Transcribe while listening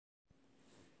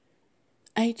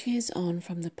8 years on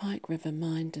from the Pike River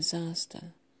mine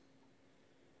disaster.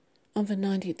 On the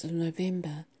 19th of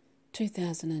November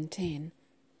 2010,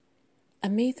 a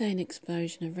methane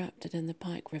explosion erupted in the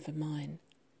Pike River mine.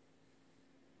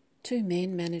 2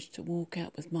 men managed to walk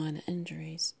out with minor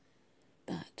injuries,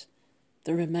 but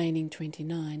the remaining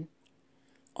 29,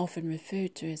 often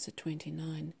referred to as the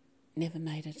 29, never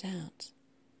made it out.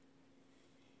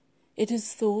 It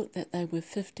is thought that they were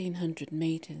 1,500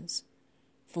 metres,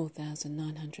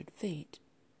 4,900 feet,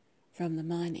 from the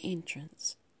mine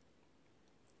entrance.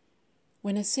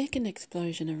 When a second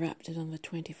explosion erupted on the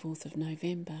 24th of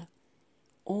November,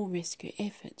 all rescue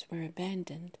efforts were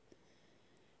abandoned,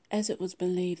 as it was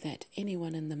believed that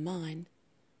anyone in the mine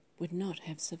would not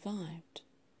have survived.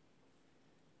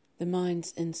 The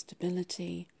mine's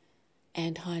instability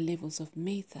and high levels of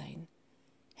methane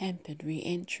hampered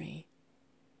re-entry,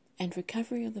 and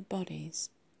recovery of the bodies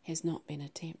has not been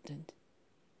attempted.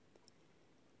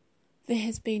 There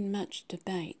has been much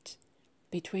debate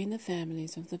between the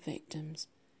families of the victims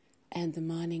and the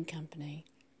mining company,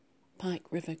 Pike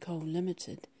River Coal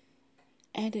Limited,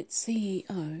 and its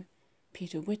CEO,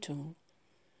 Peter Whittle,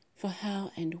 for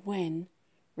how and when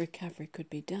recovery could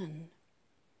be done.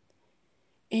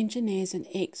 Engineers and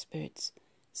experts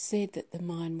said that the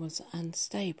mine was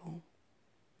unstable.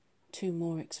 2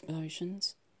 more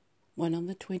explosions, one on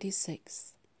the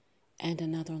 26th and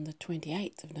another on the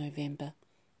 28th of November,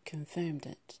 confirmed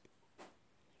it.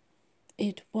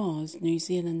 It was New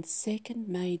Zealand's second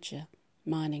major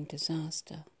mining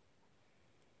disaster.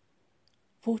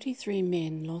 43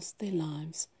 men lost their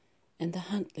lives in the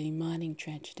Huntly mining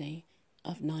tragedy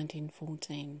of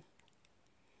 1914.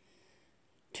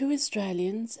 2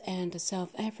 Australians and a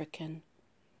South African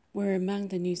were among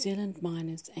the New Zealand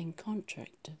miners and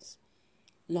contractors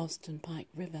lost in Pike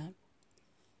River,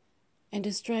 and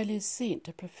Australia sent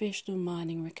a professional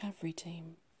mining recovery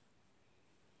team.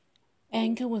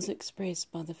 Anger was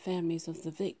expressed by the families of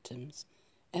the victims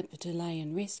at the delay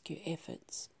in rescue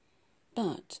efforts,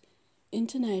 but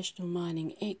international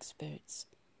mining experts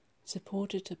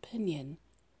supported opinion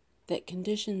that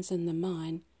conditions in the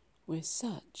mine were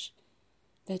such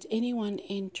that anyone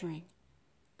entering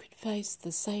could face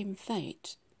the same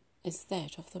fate as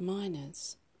that of the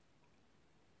miners.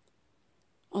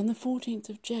 On the 14th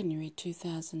of January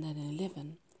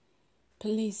 2011,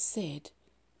 police said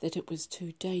that it was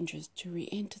too dangerous to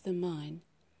re-enter the mine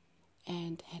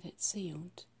and had it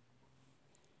sealed.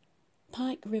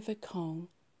 Pike River Coal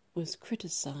was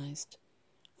criticised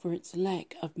for its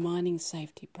lack of mining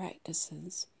safety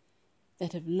practices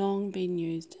that have long been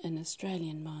used in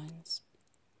Australian mines.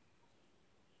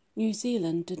 New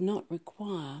Zealand did not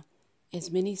require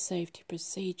as many safety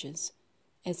procedures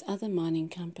as other mining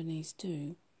companies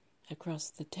do across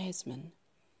the Tasman,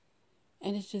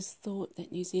 and it is thought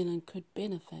that New Zealand could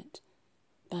benefit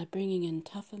by bringing in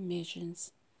tougher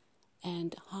measures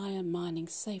and higher mining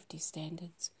safety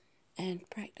standards and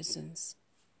practices.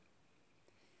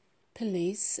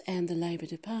 Police and the Labour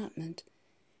Department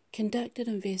conducted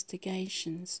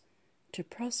investigations to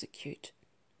prosecute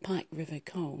Pike River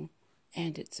Coal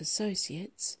and its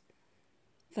associates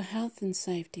for health and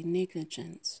safety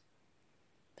negligence,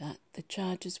 but the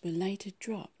charges were later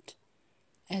dropped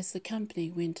as the company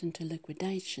went into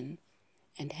liquidation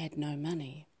and had no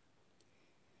money.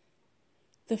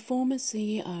 The former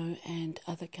CEO and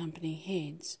other company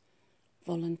heads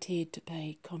volunteered to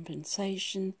pay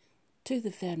compensation to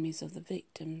the families of the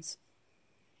victims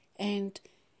and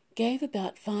gave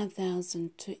about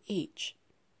 $5,000 to each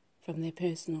from their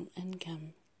personal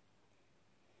income.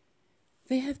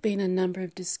 There have been a number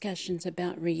of discussions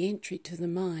about re-entry to the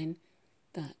mine,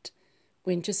 but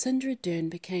when Jacinda Ardern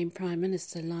became Prime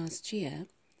Minister last year,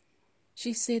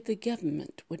 she said the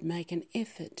government would make an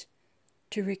effort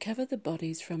to recover the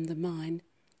bodies from the mine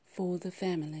for the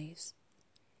families.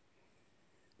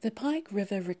 The Pike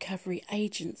River Recovery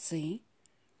Agency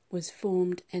was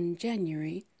formed in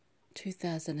January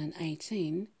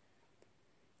 2018,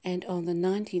 and on the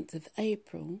 19th of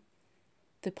April,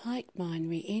 the Pike Mine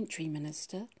Re-Entry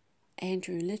Minister,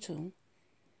 Andrew Little,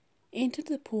 entered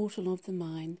the portal of the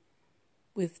mine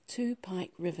with 2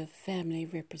 Pike River family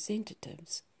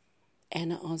representatives,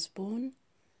 Anna Osborne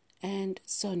and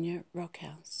Sonia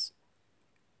Rockhouse.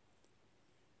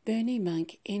 Bernie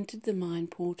Monk entered the mine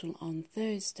portal on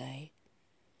Thursday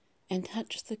and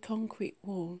touched the concrete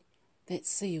wall that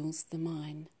seals the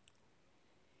mine.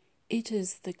 It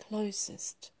is the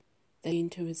closest they've been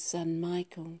to his son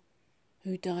Michael,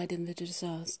 who died in the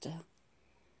disaster,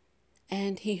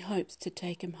 and he hopes to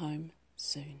take him home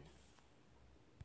soon.